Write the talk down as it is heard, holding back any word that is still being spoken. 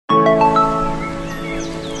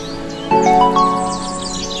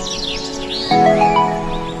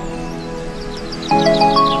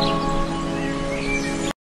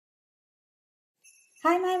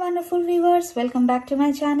wonderful viewers, welcome back to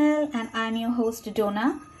my channel and I'm your host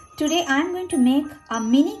Donna. Today I'm going to make a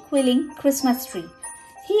mini quilling Christmas tree.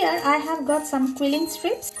 Here I have got some quilling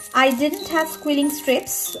strips. I didn't have quilling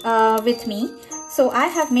strips with me, so I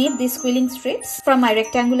have made these quilling strips from my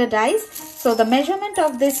rectangular dies. So the measurement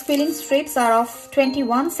of these quilling strips are of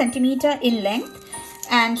 21 cm in length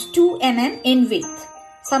and 2 mm in width.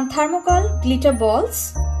 Some thermocol glitter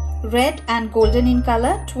balls, red and golden in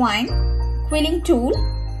color, twine, quilling tool.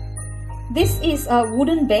 This is a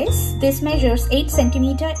wooden base. This measures 8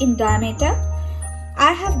 cm in diameter.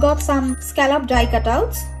 I have got some scallop die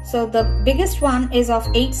cutouts. So the biggest one is of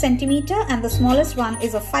 8 cm and the smallest one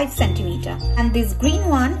is of 5 cm. And this green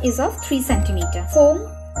one is of 3 cm. Foam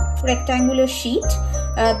rectangular sheet.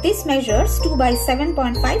 This measures 2 by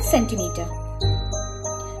 7.5 cm.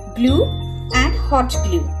 Glue and hot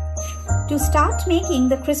glue. To start making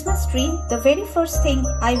the Christmas tree, the very first thing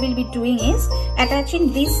I will be doing is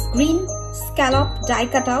attaching this green scallop die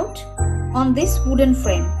cutout on this wooden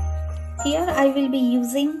frame. Here I will be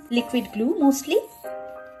using liquid glue mostly.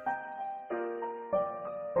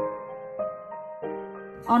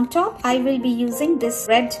 On top I will be using this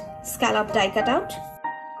red scallop die cutout.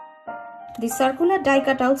 The circular die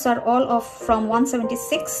cutouts are all from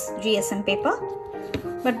 176 GSM paper.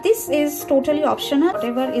 But this is totally optional.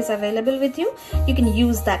 Whatever is available with you, you can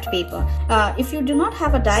use that paper. If you do not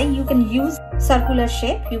have a die, you can use circular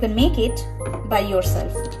shape. You can make it by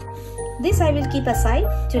yourself. This I will keep aside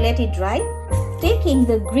to let it dry. Taking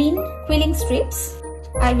the green quilling strips,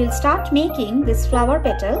 I will start making this flower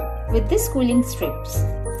petal with these quilling strips.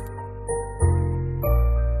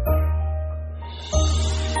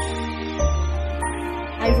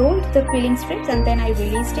 I rolled the quilling strips and then I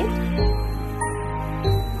released it.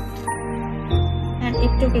 And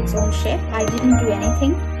it took its own shape. I didn't do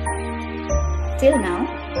anything till now.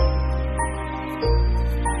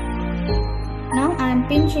 Now I am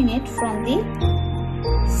pinching it from the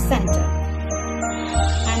center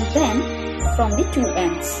and then from the two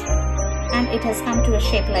ends, and it has come to a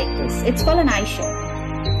shape like this. It's called an eye shape.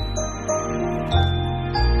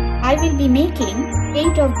 I will be making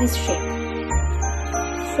 8 of this shape,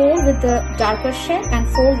 4 with the darker shade and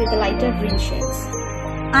 4 with the lighter green shades.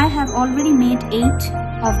 I have already made 8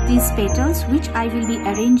 of these petals, which I will be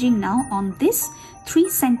arranging now on this 3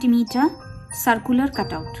 cm circular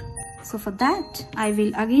cutout. So for that, I will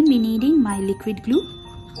again be needing my liquid glue.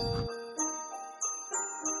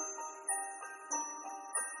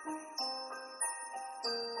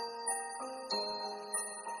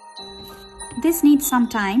 This needs some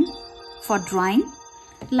time for drying.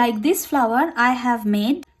 Like this flower, I have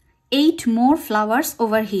made 8 more flowers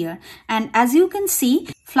over here, and as you can see,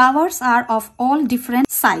 flowers are of all different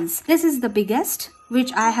size. This is the biggest,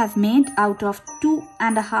 which I have made out of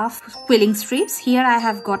 2.5 quilling strips. Here I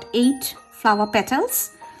have got 8 flower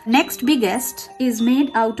petals. Next biggest is made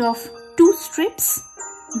out of 2 strips.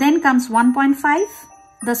 Then comes 1.5.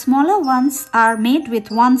 The smaller ones are made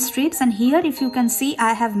with 1 strips, and here if you can see,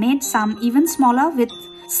 I have made some even smaller with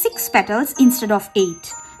 6 petals instead of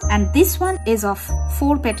 8. And this one is of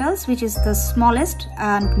 4 petals, which is the smallest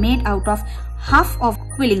and made out of half of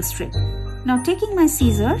quilling strip. Now taking my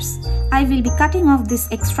scissors, I will be cutting off this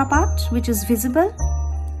extra part which is visible,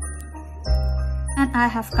 and I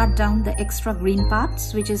have cut down the extra green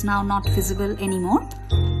parts which is now not visible anymore.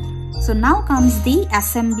 So now comes the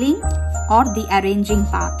assembling or the arranging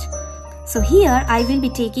part. So here I will be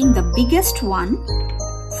taking the biggest one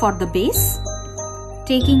for the base,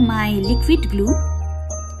 taking my liquid glue.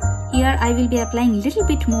 Here I will be applying a little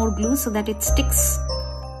bit more glue so that it sticks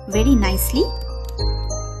very nicely.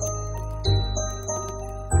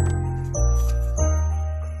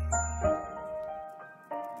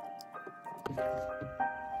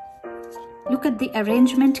 Look at the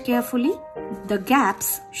arrangement carefully. The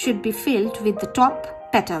gaps should be filled with the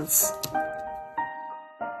top petals.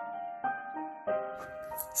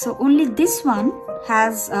 So only this one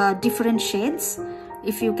has different shades.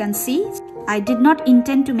 If you can see, I did not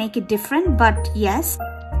intend to make it different, but yes,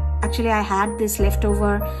 actually I had this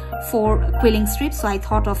leftover 4 quilling strips, so I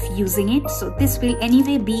thought of using it. So this will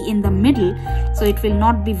anyway be in the middle, so it will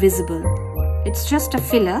not be visible. It's just a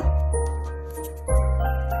filler.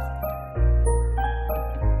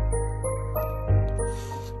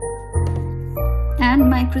 And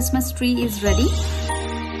my Christmas tree is ready.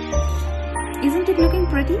 Isn't it looking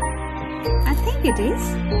pretty? I think it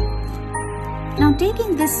is. Now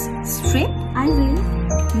taking this strip, I will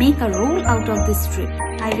make a roll out of this strip.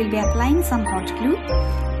 I will be applying some hot glue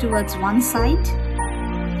towards one side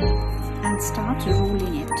and start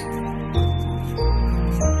rolling it.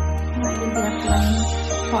 I will be applying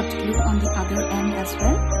hot glue on the other end as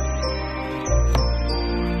well.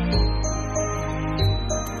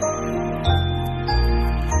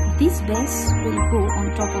 this base will go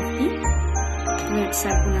on top of the red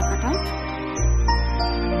circular cutout.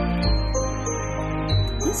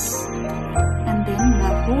 This, and then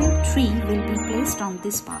the whole tree will be placed on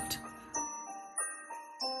this part.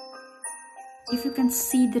 If you can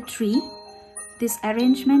see the tree, this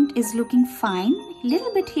arrangement is looking fine,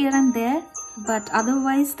 little bit here and there, but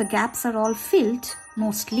otherwise the gaps are all filled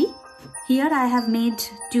mostly. Here I have made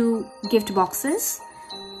 2 gift boxes,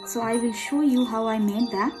 so I will show you how I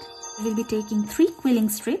made that. I will be taking 3 quilling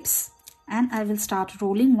strips and I will start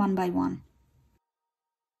rolling one by one.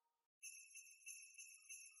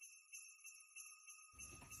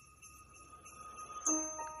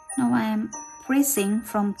 Now I am pressing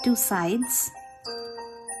from 2 sides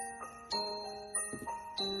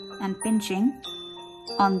and pinching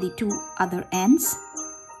on the 2 other ends,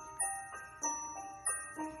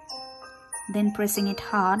 then pressing it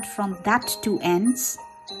hard from that 2 ends,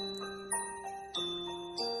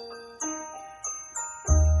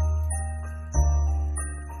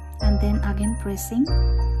 and then again pressing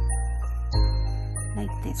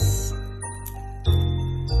like this,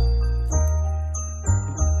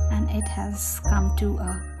 and it has come to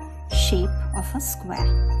a shape of a square.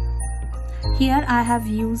 Here I have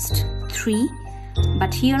used 3,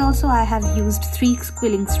 but here also I have used 3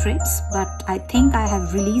 quilling strips, but I think I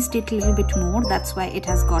have released it a little bit more, that's why it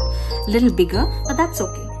has got a little bigger, but that's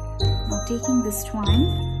okay. Now taking this twine,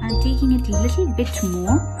 I'm taking it a little bit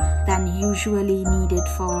more than usually needed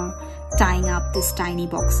for tying up these tiny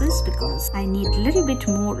boxes, because I need a little bit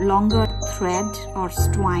more longer thread or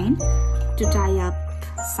twine to tie up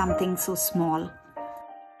something so small.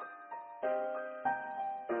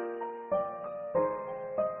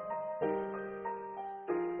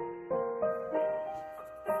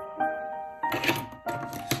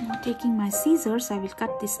 Taking my scissors, I will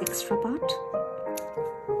cut this extra part.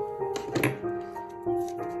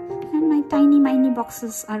 And my tiny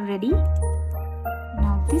boxes are ready.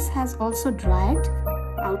 Now this has also dried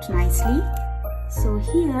out nicely. So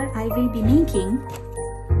here I will be making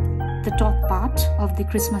the top part of the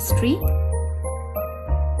Christmas tree.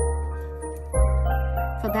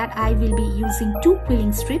 For that I will be using 2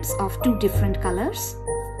 quilling strips of 2 different colors.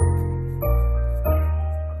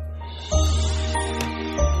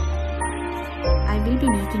 I will be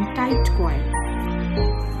making tight coil.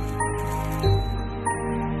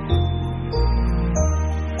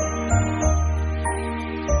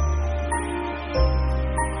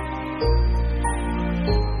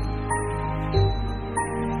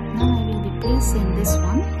 Now I will be placing this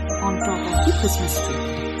one on top of the Christmas tree.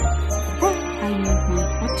 For that I need my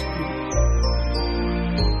hot glue.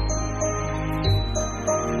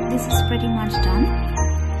 This is pretty much done.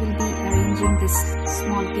 We'll be arranging these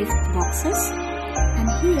small gift boxes. And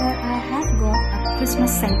here I have got a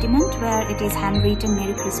Christmas sentiment where it is handwritten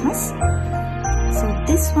Merry Christmas. So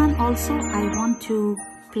this one also I want to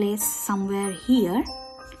place somewhere here.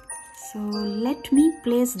 So let me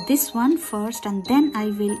place this one first and then I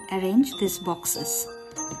will arrange these boxes.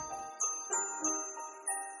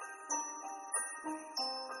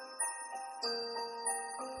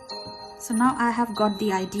 So now I have got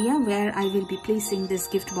the idea where I will be placing these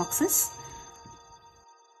gift boxes.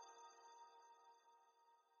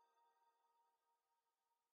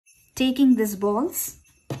 Taking these balls,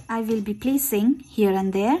 I will be placing here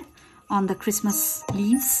and there on the Christmas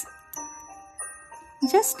leaves,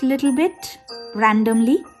 just a little bit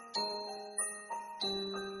randomly.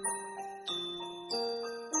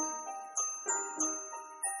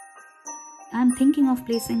 I'm thinking of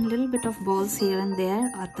placing a little bit of balls here and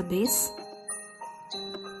there at the base.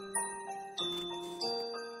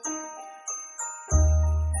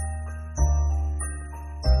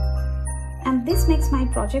 And this makes my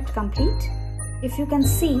project complete. If you can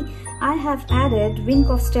see, I have added Wink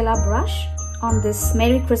of Stella brush on this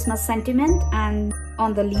Merry Christmas sentiment and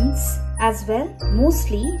on the leaves as well,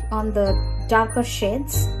 mostly on the darker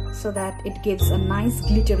shades so that it gives a nice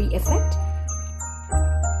glittery effect,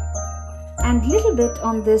 and little bit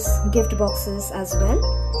on this gift boxes as well.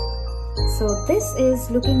 So this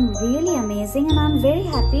is looking really amazing and I'm very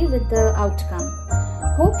happy with the outcome.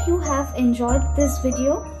 Hope you have enjoyed this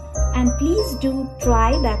video. And please do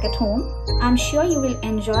try back at home. I'm sure you will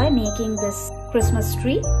enjoy making this Christmas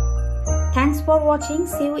tree. Thanks for watching.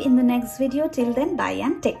 See you in the next video. Till then, bye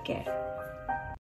and take care.